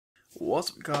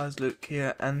What's up guys, Luke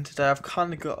here, and today I've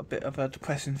kind of got a bit of a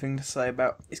depressing thing to say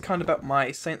about. It's kind of about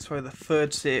my Saints Row the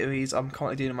Third series I'm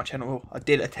currently doing on my channel. Well, I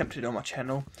did attempt it on my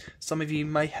channel. Some of you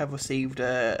may have received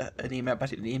an email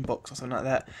about it in the inbox or something like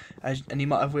that, and you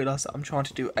might have realised that I'm trying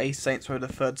to do a Saints Row the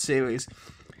Third series.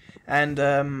 And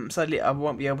sadly I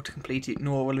won't be able to complete it,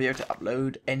 nor will I be able to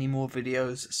upload any more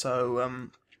videos, so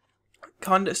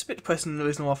kind of, it's a bit depressing. The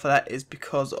reason why for that is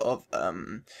because of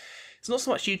it's not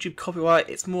so much YouTube copyright,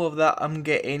 it's more of that I'm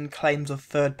getting claims of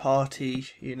third party,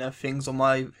 things on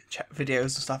my chat videos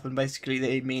and stuff, and basically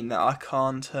they mean that I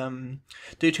can't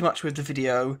do too much with the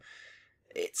video.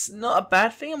 It's not a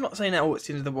bad thing. I'm not saying that it's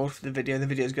the end of the world for the video. The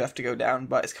video's gonna have to go down,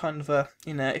 but it's kind of a,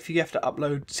 if you have to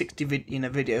upload 60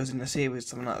 videos in a series,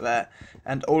 something like that,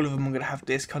 and all of them are gonna have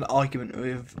this kind of argument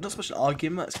with, not so much an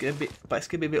argument, it's gonna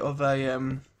be a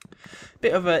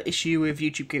bit of a issue with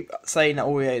YouTube keep saying that,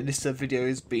 oh yeah, this video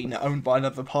is being owned by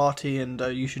another party and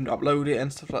you shouldn't upload it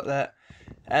and stuff like that.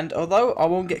 And although I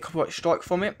won't get a copyright strike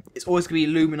from it, it's always gonna be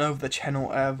looming over the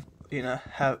channel. I don't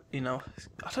know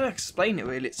how to explain it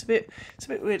really. It's a bit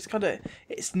weird.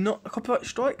 It's not a copyright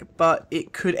strike, but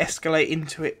it could escalate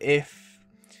into it if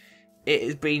it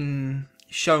has been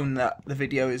shown that the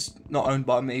video is not owned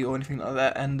by me or anything like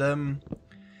that. And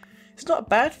it's not a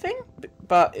bad thing,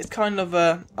 but it's kind of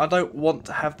I don't want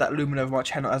to have that looming over my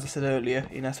channel, as I said earlier.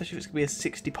 Especially if it's gonna be a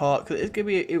 60-part, because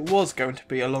it was going to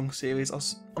be a long series.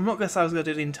 I'm not gonna say I was gonna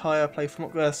do the entire playthrough. I'm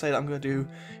not gonna say that I'm gonna do,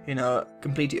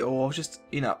 complete it all. I was just,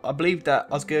 I believed that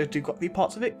I was gonna do quite a few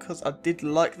parts of it because I did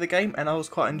like the game and I was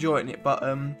quite enjoying it. But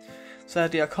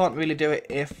sadly, I can't really do it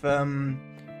if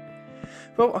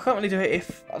well, I can't really do it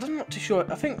if, I'm not too sure.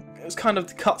 I think it was kind of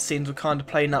the cutscenes were kind of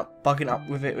bugging up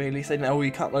with it really, saying, oh,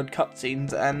 you can't load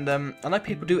cutscenes. And I know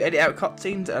people do edit out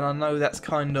cutscenes, and I know that's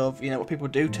kind of, what people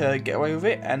do to get away with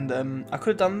it. And I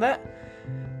could have done that,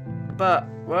 but,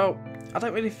 well, I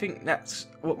don't really think that's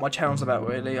what my channel's about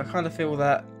really. I kind of feel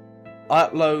that I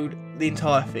upload the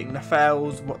entire thing, the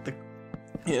fails,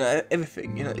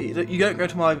 everything. You don't go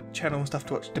to my channel and stuff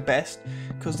to watch the best,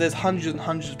 because there's hundreds and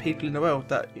hundreds of people in the world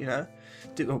that,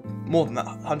 do more than that,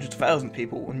 hundreds of thousands of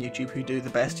people on YouTube who do the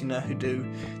best, who do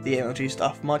the MLG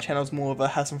stuff. My channel's more of a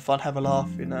have some fun, have a laugh,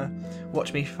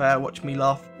 watch me fail, watch me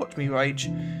laugh, watch me rage.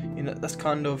 That's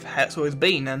kind of how it's always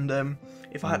been. And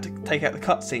if I had to take out the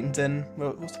cutscenes, then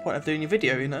well, what's the point of doing your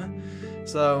video,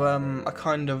 So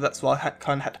that's why I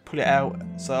kind of had to pull it out.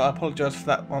 So I apologise for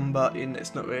that one, but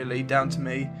it's not really down to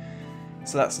me.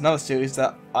 So that's another series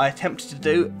that I attempted to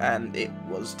do, and it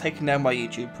was taken down by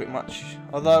YouTube pretty much.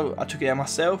 Although I took it down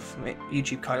myself,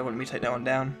 YouTube kind of wanted me to take that one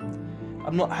down.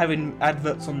 I'm not having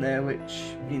adverts on there,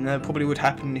 which probably would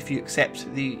happen if you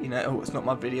accept the oh, it's not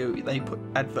my video. They put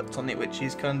adverts on it, which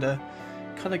is kind of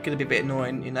going to be a bit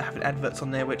annoying. Having adverts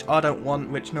on there which I don't want,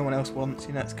 which no one else wants.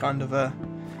 It's kind of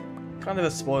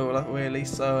a spoiler really.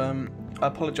 So I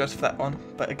apologise for that one,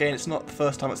 but again, it's not the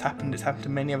first time it's happened. It's happened to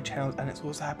many other channels, and it's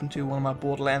also happened to one of my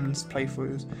Borderlands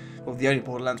playthroughs, well, the only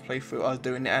Borderlands playthrough I was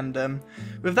doing. And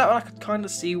with that one, I could kind of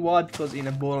see why, because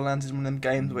Borderlands is one of them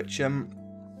games which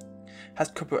has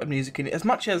copyrighted music in it, as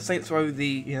much as Saints Row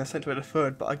Saints Row the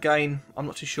Third. But again, I'm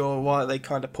not too sure why they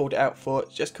kind of pulled it out for it.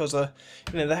 It's just because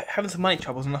they're having some money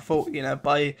troubles, and I thought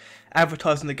by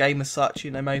advertising the game as such,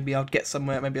 maybe I'd get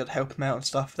somewhere, maybe I'd help them out and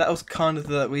stuff. That was kind of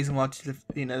the reason why I did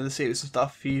the series and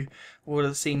stuff. If you would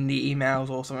have seen the emails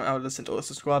or something, I would have sent all the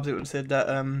subscribers. It would have said that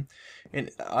I'm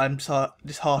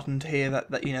disheartened to hear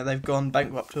that they've gone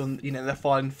bankrupt, and they're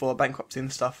filing for bankruptcy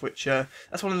and stuff. Which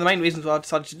that's one of the main reasons why I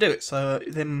decided to do it. So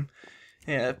them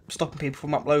stopping people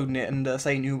from uploading it and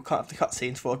saying you can't have the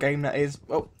cutscenes for a game that is,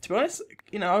 well, to be honest,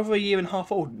 over a year and a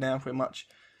half old now, pretty much.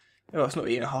 Well, it's not a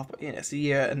year and a half, but it's a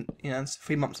year and it's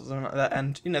 3 months or something like that.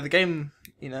 And the game,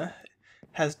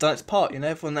 has done its part.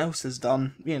 Everyone else has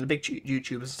done, the big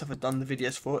YouTubers and stuff have done the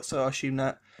videos for it. So I assume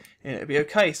that it'll be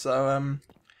okay. So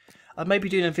I may be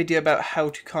doing a video about how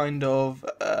to kind of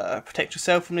protect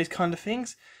yourself from these kind of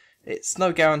things. It's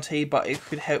no guarantee, but it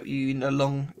could help you in the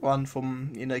long run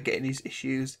from getting these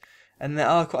issues. And there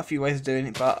are quite a few ways of doing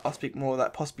it, but I'll speak more of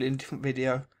that possibly in a different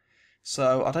video.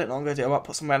 So I don't know what I'm going to do. I might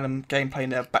put some random gameplay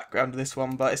in the background of this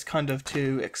one, but it's kind of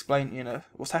to explain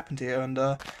what's happened here. And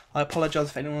I apologise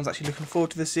if anyone's actually looking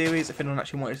forward to the series, if anyone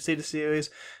actually wanted to see the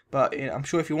series. But I'm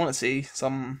sure if you want to see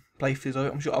some playthroughs of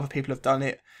it, I'm sure other people have done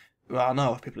it. Well, I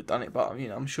know other people have done it, but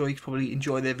I'm sure you probably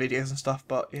enjoy their videos and stuff.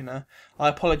 But I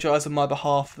apologise on my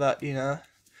behalf that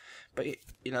but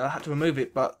I had to remove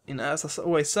it. But as I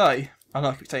always say, I know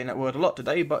I keep saying that word a lot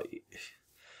today, but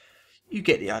you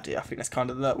get the idea. I think that's kind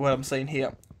of the word I'm saying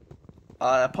here.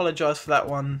 I apologise for that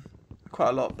one quite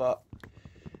a lot, but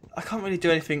I can't really do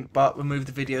anything but remove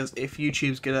the videos if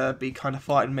YouTube's gonna be kind of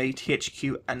fighting me,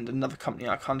 THQ and another company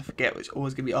I kind of forget, which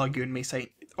always gonna be arguing me saying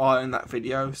I own that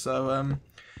video. So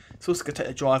it's also gonna take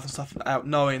the drive and stuff out,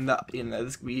 knowing that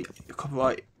there's gonna be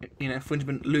copyright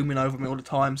infringement looming over me all the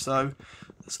time. So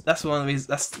that's one of the reasons.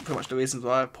 That's pretty much the reasons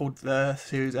why I pulled the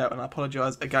series out, and I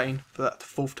apologise again for that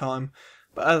 4th time.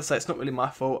 But as I say, it's not really my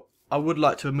fault. I would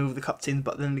like to remove the cutscenes,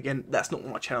 but then again, that's not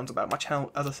what my channel's about. My channel,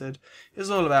 as I said,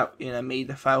 is all about me,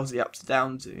 the fails, the ups, the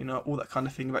downs, all that kind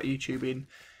of thing about YouTubing.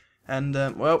 And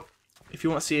well, if you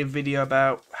want to see a video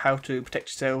about how to protect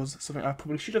yourselves, something I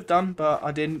probably should have done, but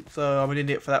I didn't, so I didn't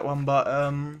do it for that one. But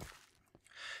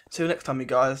see you next time, you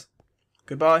guys.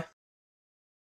 Goodbye.